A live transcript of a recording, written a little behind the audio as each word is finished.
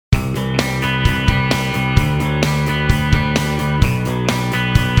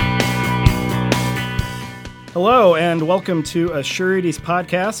Hello, and welcome to Assurity's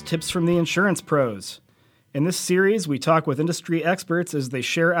podcast, Tips from the Insurance Pros. In this series, we talk with industry experts as they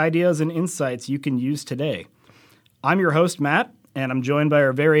share ideas and insights you can use today. I'm your host, Matt, and I'm joined by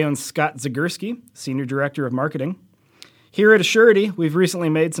our very own Scott Zagurski, Senior Director of Marketing. Here at Assurity, we've recently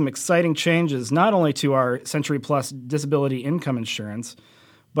made some exciting changes not only to our Century Plus disability income insurance,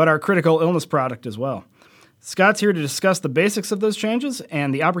 but our critical illness product as well. Scott's here to discuss the basics of those changes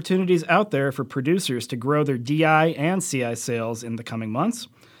and the opportunities out there for producers to grow their DI and CI sales in the coming months.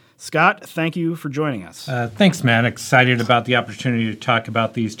 Scott, thank you for joining us. Thanks, Matt. Excited about the opportunity to talk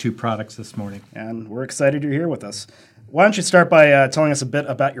about these two products this morning. And we're excited you're here with us. Why don't you start by telling us a bit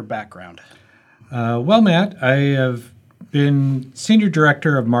about your background? Well, Matt, I have been Senior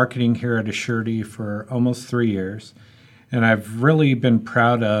Director of Marketing here at Assurity for almost 3 years, and I've really been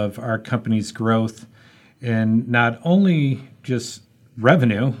proud of our company's growth in not only just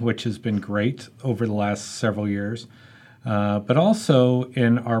revenue, which has been great over the last several years, but also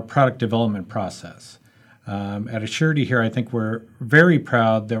in our product development process. At Assurity here, I think we're very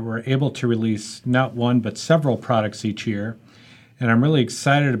proud that we're able to release not one but several products each year, and I'm really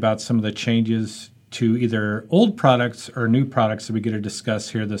excited about some of the changes to either old products or new products that we get to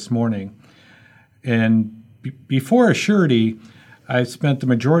discuss here this morning. And before Assurity, I spent the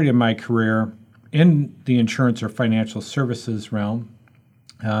majority of my career in the insurance or financial services realm,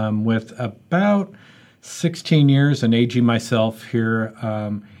 with about 16 years and aging myself here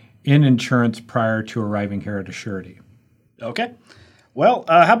in insurance prior to arriving here at Assurity. Okay. Well,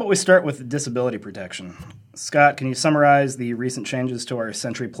 how about we start with disability protection? Scott, can you summarize the recent changes to our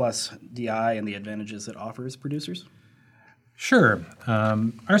Century Plus DI and the advantages it offers producers? Sure.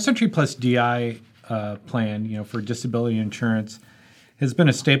 Our Century Plus DI plan, for disability insurance has been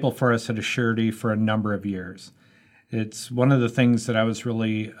a staple for us at Assurity for a number of years. It's one of the things that I was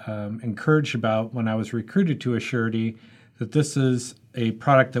really encouraged about when I was recruited to Assurity, that this is a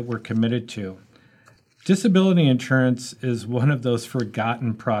product that we're committed to. Disability insurance is one of those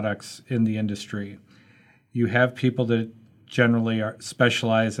forgotten products in the industry. You have people that generally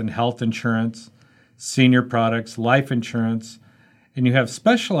specialize in health insurance, senior products, life insurance, and you have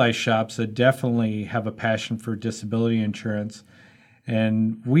specialized shops that definitely have a passion for disability insurance.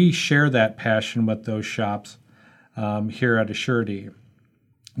 And we share that passion with those shops here at Assurity.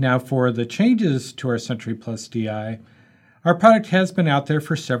 Now, for the changes to our Century Plus DI, our product has been out there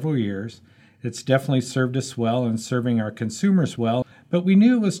for several years. It's definitely served us well and serving our consumers well, but we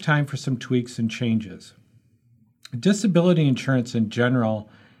knew it was time for some tweaks and changes. Disability insurance in general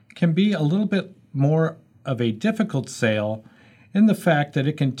can be a little bit more of a difficult sale in the fact that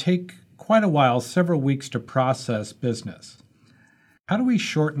it can take quite a while, several weeks to process business. How do we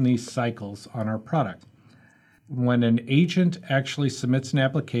shorten these cycles on our product? When an agent actually submits an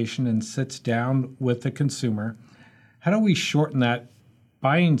application and sits down with the consumer, how do we shorten that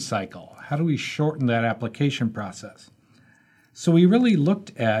buying cycle? How do we shorten that application process? So we really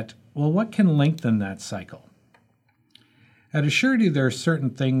looked at, what can lengthen that cycle? At Assurity, there are certain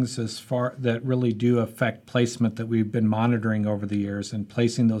things that really do affect placement that we've been monitoring over the years and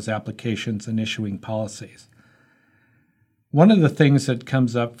placing those applications and issuing policies. One of the things that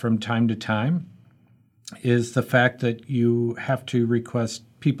comes up from time to time is the fact that you have to request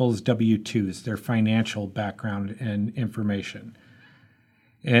people's W-2s, their financial background and information.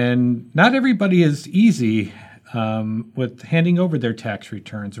 And not everybody is easy with handing over their tax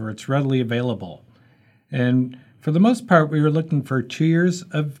returns, or it's readily available. And for the most part, we were looking for 2 years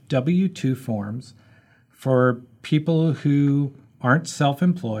of W-2 forms for people who aren't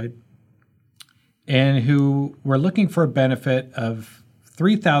self-employed and who were looking for a benefit of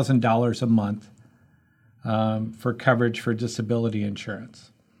 $3,000 a month for coverage for disability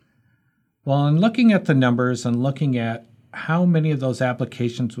insurance. Well, in looking at the numbers and looking at how many of those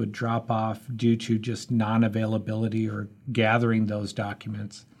applications would drop off due to just non-availability or gathering those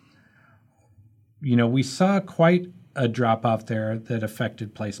documents, we saw quite a drop-off there that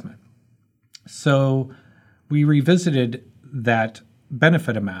affected placement. So we revisited that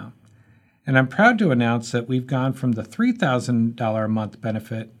benefit amount. And I'm proud to announce that we've gone from the $3,000 a month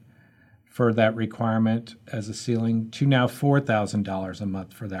benefit for that requirement as a ceiling to now $4,000 a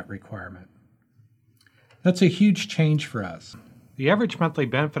month for that requirement. That's a huge change for us. The average monthly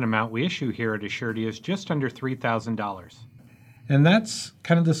benefit amount we issue here at Assurity is just under $3,000. And that's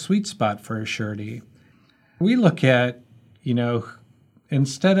kind of the sweet spot for Assurity. We look at,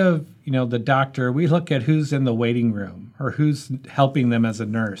 instead of, the doctor, we look at who's in the waiting room or who's helping them as a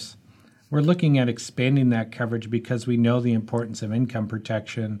nurse. We're looking at expanding that coverage because we know the importance of income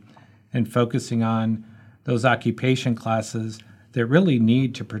protection and focusing on those occupation classes that really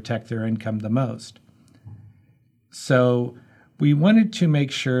need to protect their income the most. So we wanted to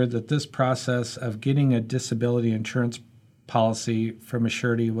make sure that this process of getting a disability insurance policy from a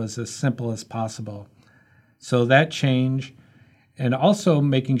surety was as simple as possible. So that change, and also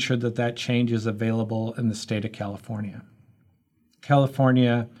making sure that that change is available in the state of California.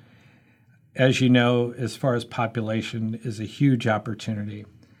 California, as you know, as far as population, is a huge opportunity.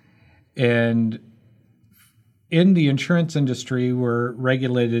 And in the insurance industry, we're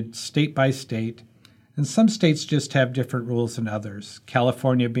regulated state by state, and some states just have different rules than others,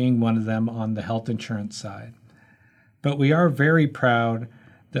 California being one of them on the health insurance side. But we are very proud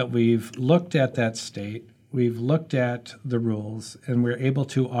that we've looked at that state, we've looked at the rules, and we're able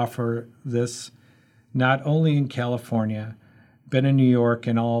to offer this not only in California, but in New York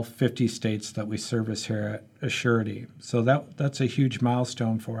and all 50 states that we service here at Assurity. So that's a huge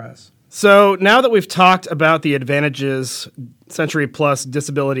milestone for us. So now that we've talked about the advantages Century Plus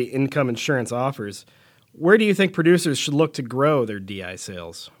disability income insurance offers, where do you think producers should look to grow their DI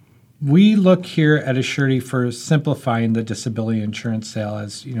sales? We look here at Assurity for simplifying the disability insurance sale,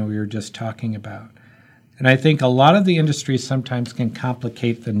 as we were just talking about. And I think a lot of the industry sometimes can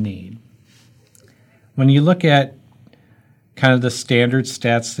complicate the need. When you look at kind of the standard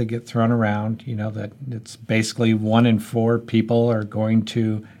stats that get thrown around, that it's basically 1 in 4 people are going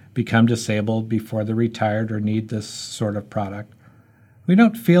to become disabled before they're retired or need this sort of product. We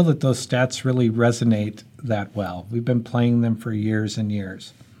don't feel that those stats really resonate that well. We've been playing them for years and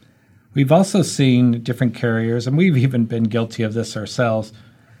years. We've also seen different carriers, and we've even been guilty of this ourselves,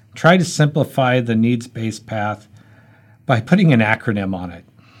 try to simplify the needs-based path by putting an acronym on it.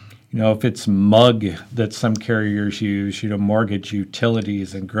 If it's MUG that some carriers use, mortgage,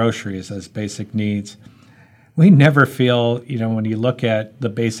 utilities, and groceries as basic needs, we never feel, when you look at the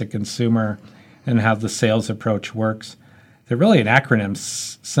basic consumer and how the sales approach works, that really an acronym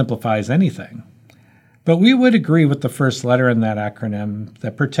simplifies anything. But we would agree with the first letter in that acronym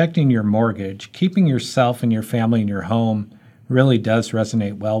that protecting your mortgage, keeping yourself and your family and your home really does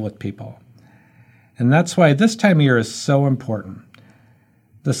resonate well with people. And that's why this time of year is so important.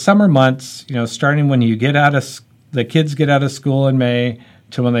 The summer months, starting when you the kids get out of school in May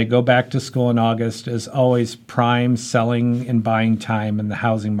to when they go back to school in August, is always prime selling and buying time in the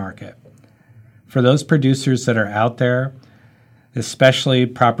housing market. For those producers that are out there, especially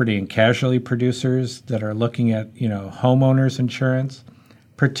property and casualty producers that are looking at, homeowners insurance,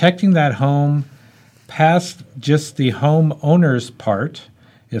 protecting that home past just the homeowner's part,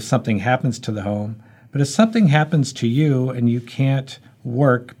 if something happens to the home, but if something happens to you and you can't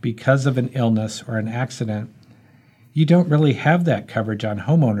work because of an illness or an accident, you don't really have that coverage on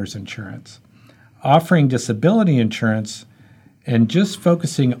homeowners insurance. Offering disability insurance and just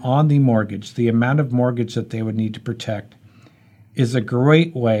focusing on the mortgage, the amount of mortgage that they would need to protect, is a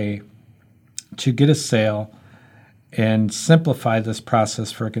great way to get a sale and simplify this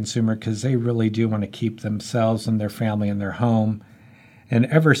process for a consumer, because they really do want to keep themselves and their family and their home. And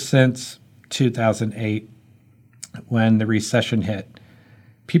ever since 2008, when the recession hit,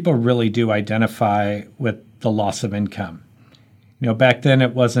 people really do identify with the loss of income. Back then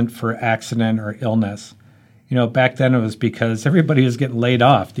it wasn't for accident or illness. Back then it was because everybody was getting laid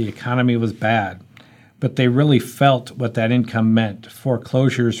off. The economy was bad. But they really felt what that income meant.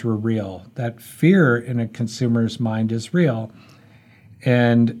 Foreclosures were real. That fear in a consumer's mind is real.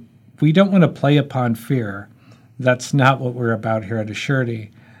 And we don't want to play upon fear. That's not what we're about here at Assurity.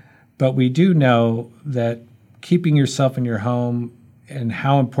 But we do know that keeping yourself in your home and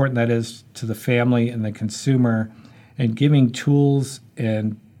how important that is to the family and the consumer, and giving tools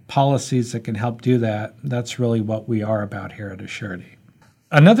and policies that can help do that, that's really what we are about here at Assurity.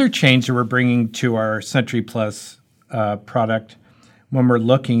 Another change that we're bringing to our Century Plus product, when we're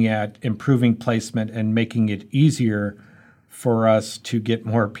looking at improving placement and making it easier for us to get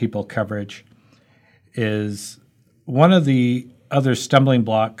more people coverage, is one of the other stumbling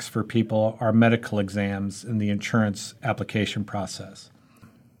blocks for people are medical exams in the insurance application process.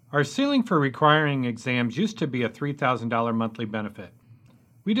 Our ceiling for requiring exams used to be a $3,000 monthly benefit.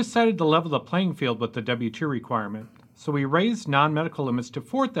 We decided to level the playing field with the W-2 requirement, so we raised non-medical limits to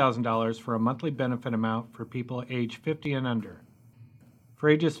 $4,000 for a monthly benefit amount for people age 50 and under. For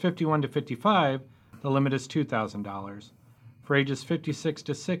ages 51 to 55, the limit is $2,000. For ages 56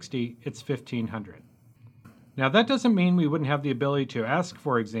 to 60, it's $1,500. Now, that doesn't mean we wouldn't have the ability to ask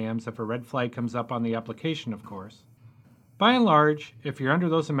for exams if a red flag comes up on the application, of course. By and large, if you're under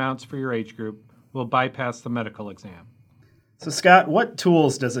those amounts for your age group, we'll bypass the medical exam. So, Scott, what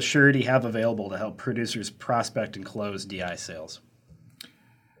tools does Assurity have available to help producers prospect and close DI sales?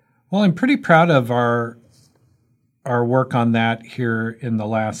 Well, I'm pretty proud of our work on that here in the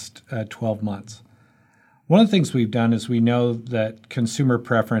last 12 months. One of the things we've done is we know that consumer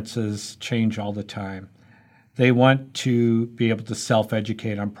preferences change all the time. They want to be able to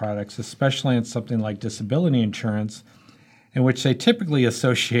self-educate on products, especially in something like disability insurance, in which they typically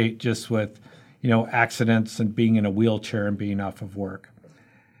associate just with, accidents and being in a wheelchair and being off of work.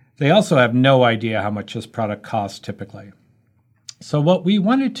 They also have no idea how much this product costs typically. So what we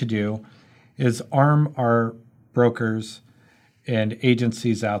wanted to do is arm our brokers and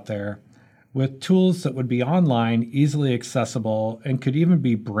agencies out there with tools that would be online, easily accessible, and could even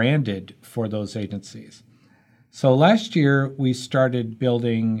be branded for those agencies. So last year, we started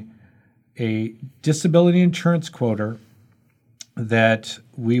building a disability insurance quoter that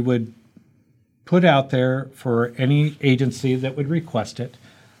we would put out there for any agency that would request it,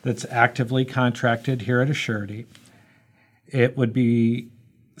 that's actively contracted here at Assurity. It would be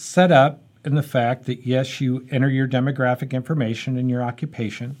set up in the fact that, yes, you enter your demographic information and your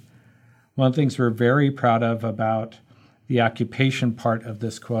occupation. One of the things we're very proud of about the occupation part of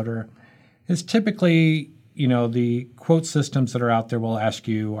this quoter is typically, the quote systems that are out there will ask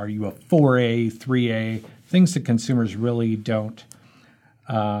you, are you a 4A, 3A, things that consumers really don't,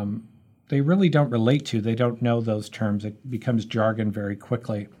 relate to. They don't know those terms. It becomes jargon very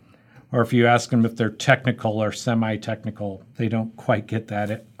quickly. Or if you ask them if they're technical or semi-technical, they don't quite get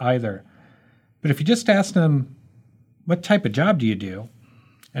that either. But if you just ask them, what type of job do you do?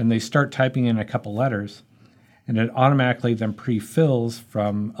 And they start typing in a couple letters, and it automatically then pre-fills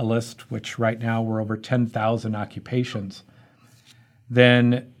from a list, which right now we're over 10,000 occupations,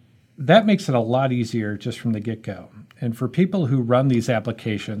 then that makes it a lot easier just from the get-go. And for people who run these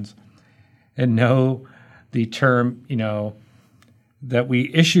applications and know the term, that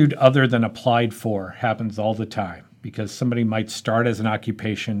we issued other than applied for happens all the time, because somebody might start as an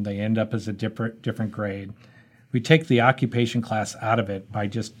occupation, they end up as a different grade. We take the occupation class out of it by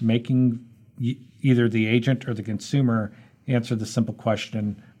just making either the agent or the consumer answer the simple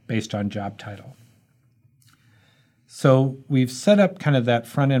question based on job title. So we've set up kind of that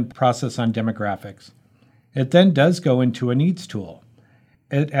front-end process on demographics. It then does go into a needs tool.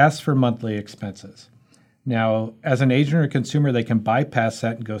 It asks for monthly expenses. Now, as an agent or consumer, they can bypass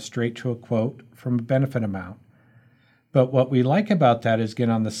that and go straight to a quote from a benefit amount. But what we like about that is, again,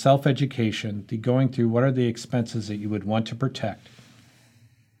 on the self-education, the going through what are the expenses that you would want to protect.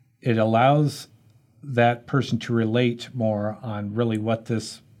 It allows that person to relate more on really what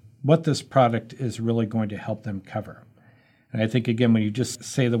this product is really going to help them cover. And I think, again, when you just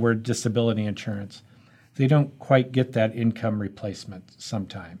say the word disability insurance, they don't quite get that income replacement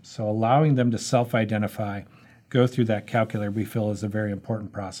sometimes. So allowing them to self-identify, go through that calculator, we feel is a very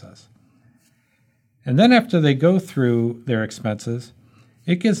important process. And then after they go through their expenses,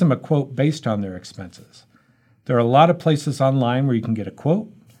 it gives them a quote based on their expenses. There are a lot of places online where you can get a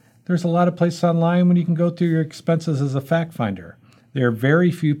quote. There's a lot of places online when you can go through your expenses as a fact finder. There are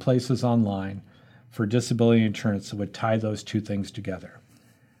very few places online for disability insurance that would tie those two things together.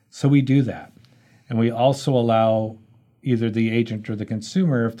 So we do that. And we also allow either the agent or the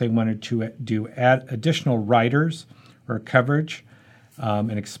consumer, if they wanted to add additional riders or coverage,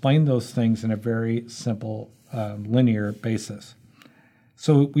 and explain those things in a very simple, linear basis.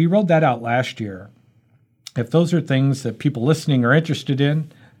 So we rolled that out last year. If those are things that people listening are interested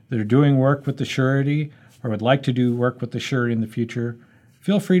in, that are doing work with the Assurity or would like to do work with the Assurity in the future,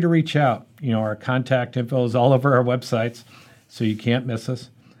 feel free to reach out. Our contact info is all over our websites, so you can't miss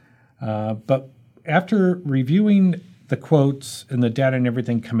us. But after reviewing the quotes and the data and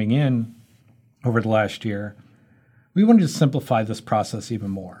everything coming in over the last year, we wanted to simplify this process even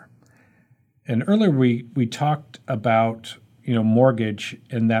more. And earlier we talked about mortgage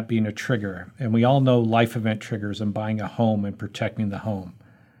and that being a trigger. And we all know life event triggers and buying a home and protecting the home.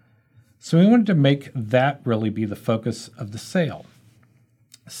 So we wanted to make that really be the focus of the sale.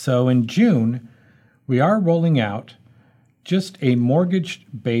 So in June, we are rolling out just a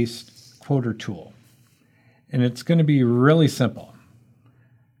mortgage-based quoter tool. And it's going to be really simple.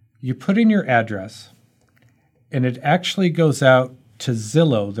 You put in your address, and it actually goes out to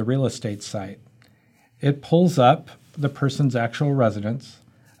Zillow, the real estate site. It pulls up the person's actual residence,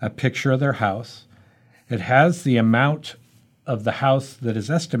 a picture of their house. It has the amount of the house that is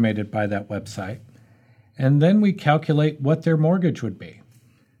estimated by that website. And then we calculate what their mortgage would be.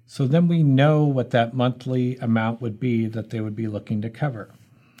 So then we know what that monthly amount would be that they would be looking to cover.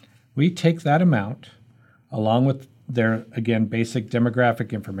 We take that amount, along with their, again, basic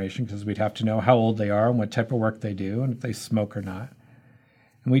demographic information, because we'd have to know how old they are and what type of work they do and if they smoke or not.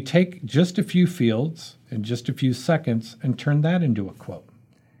 And we take just a few fields in just a few seconds and turn that into a quote.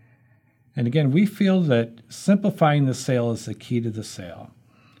 And again, we feel that simplifying the sale is the key to the sale.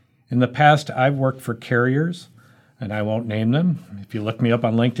 In the past, I've worked for carriers, and I won't name them. If you look me up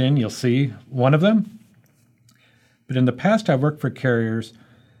on LinkedIn, you'll see one of them. But in the past, I've worked for carriers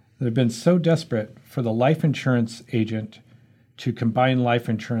that have been so desperate for the life insurance agent to combine life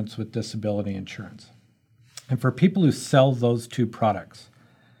insurance with disability insurance. And for people who sell those two products,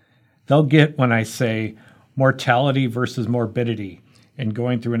 they'll get, when I say mortality versus morbidity, and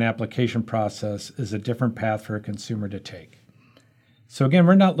going through an application process is a different path for a consumer to take. So again,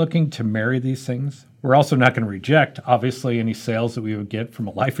 we're not looking to marry these things. We're also not going to reject, obviously, any sales that we would get from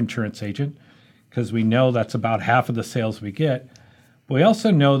a life insurance agent, because we know that's about half of the sales we get. But we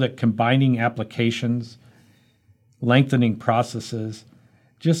also know that combining applications, lengthening processes,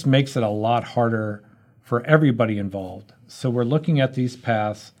 just makes it a lot harder for everybody involved. So we're looking at these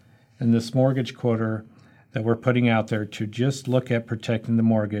paths and this mortgage quoter that we're putting out there to just look at protecting the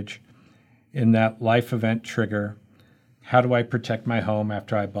mortgage in that life event trigger. How do I protect my home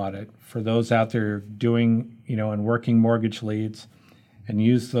after I bought it? For those out there doing, and working mortgage leads and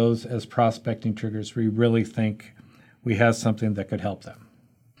use those as prospecting triggers, we really think we have something that could help them.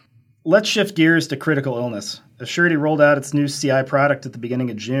 Let's shift gears to critical illness. Assurity rolled out its new CI product at the beginning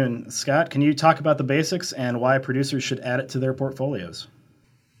of June. Scott, can you talk about the basics and why producers should add it to their portfolios?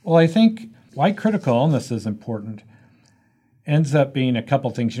 Well, I think why critical illness is important ends up being a couple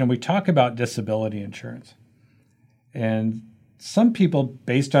things. We talk about disability insurance. And some people,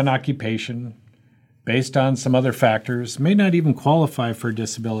 based on occupation, based on some other factors, may not even qualify for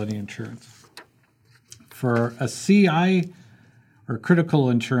disability insurance. For a CI or critical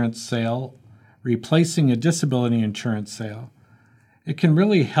insurance sale, replacing a disability insurance sale, it can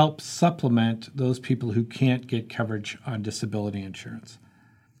really help supplement those people who can't get coverage on disability insurance.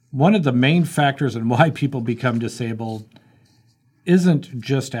 One of the main factors in why people become disabled isn't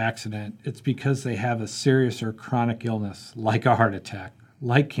just accident. It's because they have a serious or chronic illness, like a heart attack,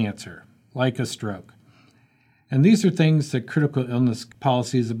 like cancer, like a stroke. And these are things that critical illness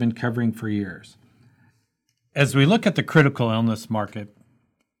policies have been covering for years. As we look at the critical illness market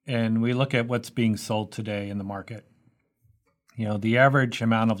and we look at what's being sold today in the market, the average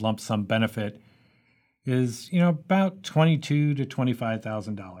amount of lump sum benefit is, about $22,000 to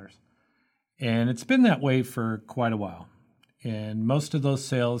 $25,000. And it's been that way for quite a while. And most of those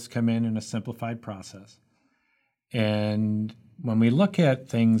sales come in a simplified process. And when we look at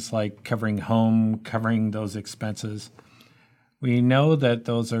things like covering home, covering those expenses, we know that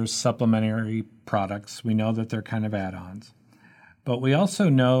those are supplementary products. We know that they're kind of add-ons. But we also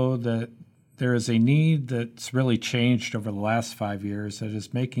know that there is a need that's really changed over the last 5 years that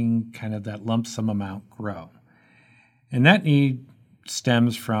is making kind of that lump sum amount grow. And that need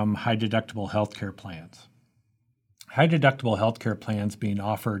stems from high deductible healthcare plans. High deductible healthcare plans being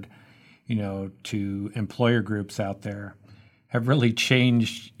offered, to employer groups out there have really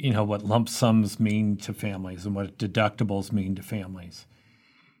changed, what lump sums mean to families and what deductibles mean to families.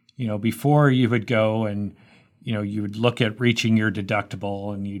 Before you would go and, you would look at reaching your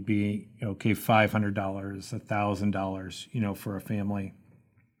deductible and you'd be, okay, $500, $1,000, for a family.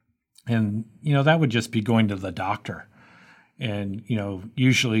 And, that would just be going to the doctor. And,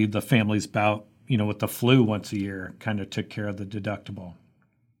 usually the family's bout, with the flu once a year kind of took care of the deductible.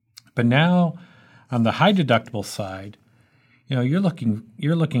 But now on the high deductible side, you're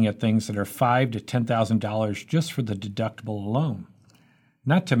looking at things that are $5,000 to $10,000 just for the deductible alone.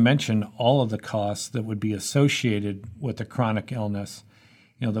 Not to mention all of the costs that would be associated with a chronic illness,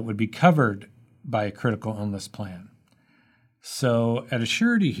 that would be covered by a critical illness plan. So at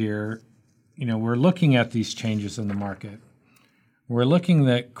Assurity here, we're looking at these changes in the market. We're looking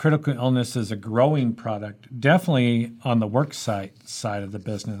that critical illness is a growing product, definitely on the work side of the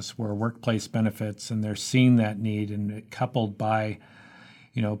business, where workplace benefits, and they're seeing that need, and coupled by,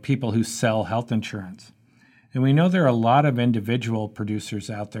 people who sell health insurance. And we know there are a lot of individual producers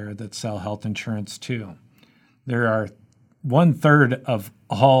out there that sell health insurance too. There are 1/3 of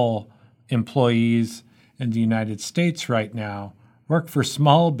all employees in the United States right now work for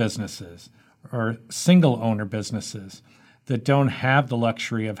small businesses or single owner businesses that don't have the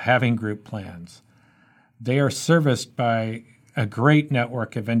luxury of having group plans. They are serviced by a great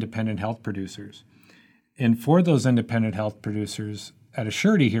network of independent health producers. And for those independent health producers, at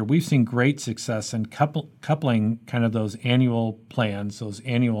Assurity here, we've seen great success in coupling kind of those annual plans, those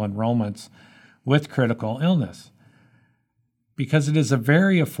annual enrollments with critical illness, because it is a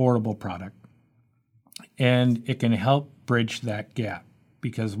very affordable product and it can help bridge that gap.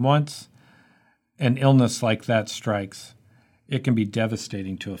 Because once an illness like that strikes, it can be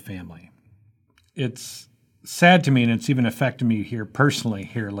devastating to a family. It's sad to me, and it's even affected me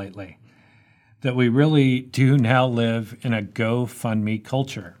personally lately, that we really do now live in a GoFundMe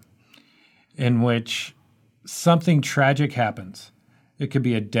culture. in which something tragic happens. It could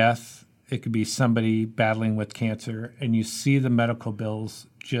be a death. It could be somebody battling with cancer, and you see the medical bills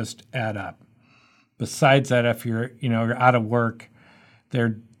just add up. Besides that, if you're out of work,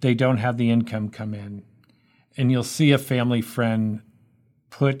 they don't have the income come in, and you'll see a family friend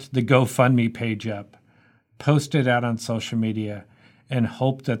put the GoFundMe page up, post it out on social media, and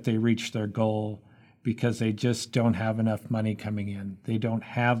hope that they reach their goal because they just don't have enough money coming in. They don't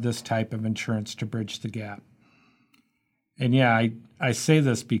have this type of insurance to bridge the gap. And yeah, I say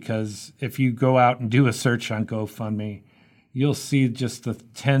this because if you go out and do a search on GoFundMe, you'll see just the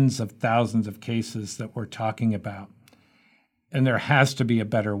tens of thousands of cases that we're talking about. And there has to be a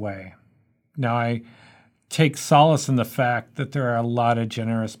better way. Now, I take solace in the fact that there are a lot of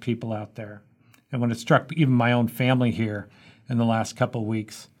generous people out there. And when it struck even my own family here in the last couple of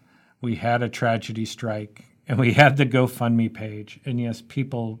weeks, we had a tragedy strike and we had the GoFundMe page. And yes,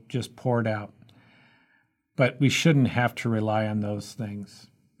 people just poured out. But we shouldn't have to rely on those things.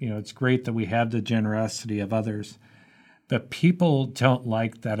 It's great that we have the generosity of others, but people don't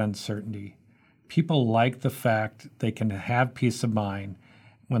like that uncertainty. People like the fact they can have peace of mind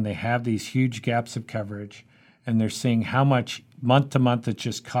when they have these huge gaps of coverage and they're seeing how much month to month it's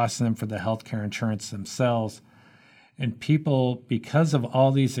just costing them for the healthcare insurance themselves. And people, because of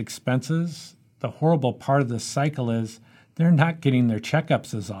all these expenses, the horrible part of this cycle is they're not getting their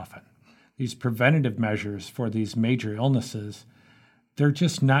checkups as often. These preventative measures for these major illnesses, they're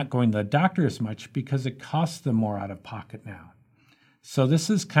just not going to the doctor as much because it costs them more out of pocket now. So this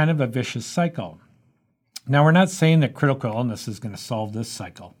is kind of a vicious cycle. Now, we're not saying that critical illness is going to solve this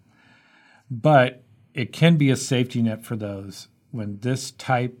cycle, but it can be a safety net for those when this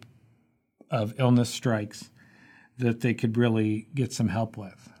type of illness strikes that they could really get some help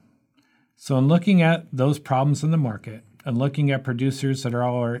with. So in looking at those problems in the market and looking at producers that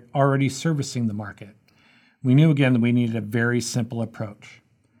are already servicing the market, we knew again that we needed a very simple approach.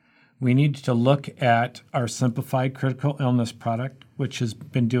 We needed to look at our simplified critical illness product, which has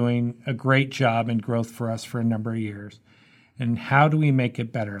been doing a great job in growth for us for a number of years. And how do we make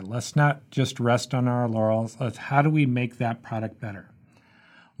it better? Let's not just rest on our laurels. How do we make that product better?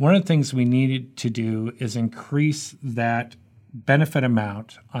 One of the things we needed to do is increase that benefit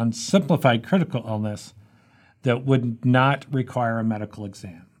amount on simplified critical illness that would not require a medical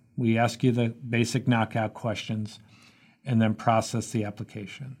exam. We ask you the basic knockout questions and then process the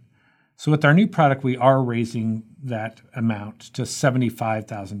application. So with our new product, we are raising that amount to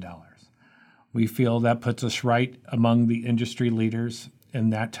 $75,000. We feel that puts us right among the industry leaders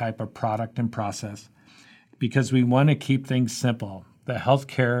in that type of product and process because we want to keep things simple. The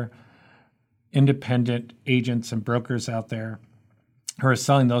healthcare independent agents and brokers out there who are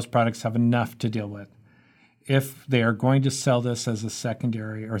selling those products have enough to deal with. If they are going to sell this as a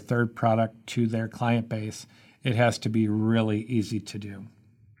secondary or third product to their client base, it has to be really easy to do.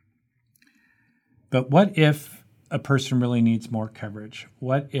 But what if a person really needs more coverage?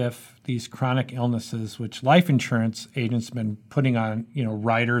 What if these chronic illnesses, which life insurance agents have been putting on,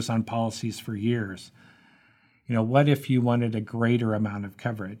 riders on policies for years, what if you wanted a greater amount of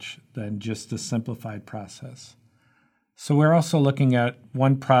coverage than just the simplified process? So we're also looking at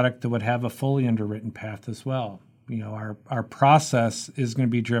one product that would have a fully underwritten path as well. Our process is going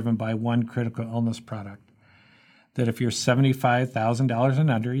to be driven by one critical illness product. That if you're $75,000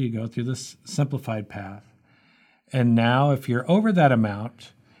 and under, you go through this simplified path. And now if you're over that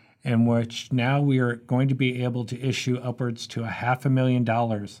amount, in which now we are going to be able to issue upwards to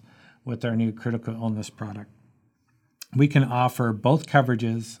 $500,000 with our new critical illness product, we can offer both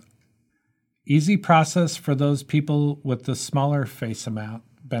coverages, easy process for those people with the smaller face amount,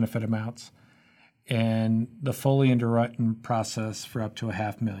 benefit amounts, and the fully underwritten process for up to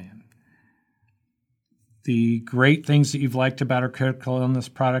 $500,000. The great things that you've liked about our critical illness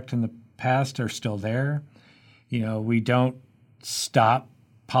product in the past are still there. We don't stop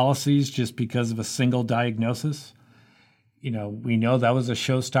policies just because of a single diagnosis. We know that was a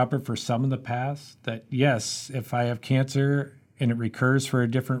showstopper for some in the past, that yes, if I have cancer and it recurs for a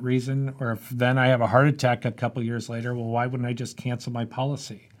different reason, or if then I have a heart attack a couple years later, well, why wouldn't I just cancel my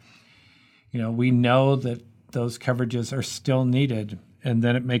policy? We know that those coverages are still needed, and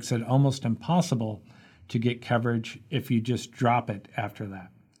then it makes it almost impossible to get coverage if you just drop it after that.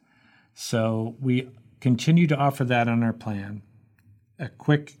 So we continue to offer that on our plan, a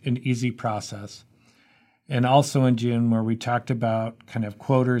quick and easy process. And also in June, where we talked about kind of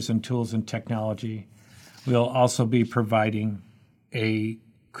quoters and tools and technology, we'll also be providing a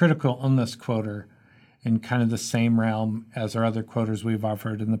critical illness quoter in kind of the same realm as our other quoters we've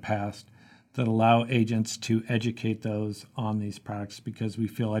offered in the past that allow agents to educate those on these products because we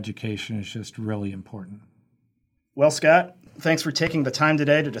feel education is just really important. Well, Scott, thanks for taking the time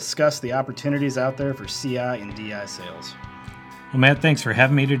today to discuss the opportunities out there for CI and DI sales. Well, Matt, thanks for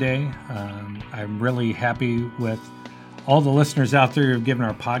having me today. I'm really happy with all the listeners out there who have given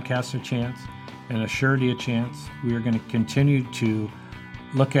our podcast a chance and Assurity a chance. We are going to continue to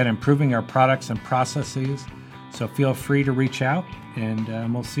look at improving our products and processes, so feel free to reach out,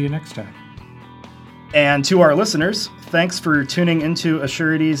 and we'll see you next time. And to our listeners, thanks for tuning into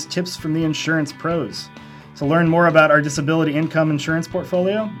Assurity's Tips from the Insurance Pros. To learn more about our disability income insurance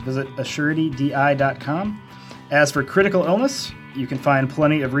portfolio, visit assuretydi.com. As for critical illness, you can find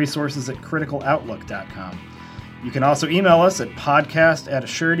plenty of resources at criticaloutlook.com. You can also email us at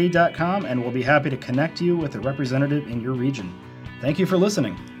podcast@assurity.com, and we'll be happy to connect you with a representative in your region. Thank you for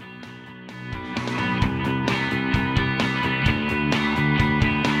listening.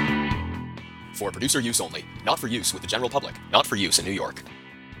 For producer use only, not for use with the general public, not for use in New York.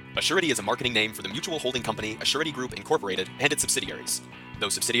 Assurity is a marketing name for the mutual holding company Assurity Group Incorporated and its subsidiaries.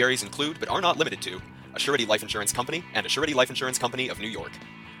 Those subsidiaries include, but are not limited to, Assurity Life Insurance Company and Assurity Life Insurance Company of New York.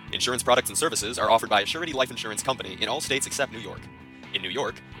 Insurance products and services are offered by Assurity Life Insurance Company in all states except New York. In New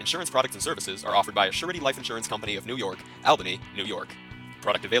York, insurance products and services are offered by Assurity Life Insurance Company of New York, Albany, New York.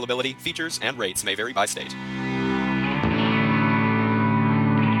 Product availability, features, and rates may vary by state.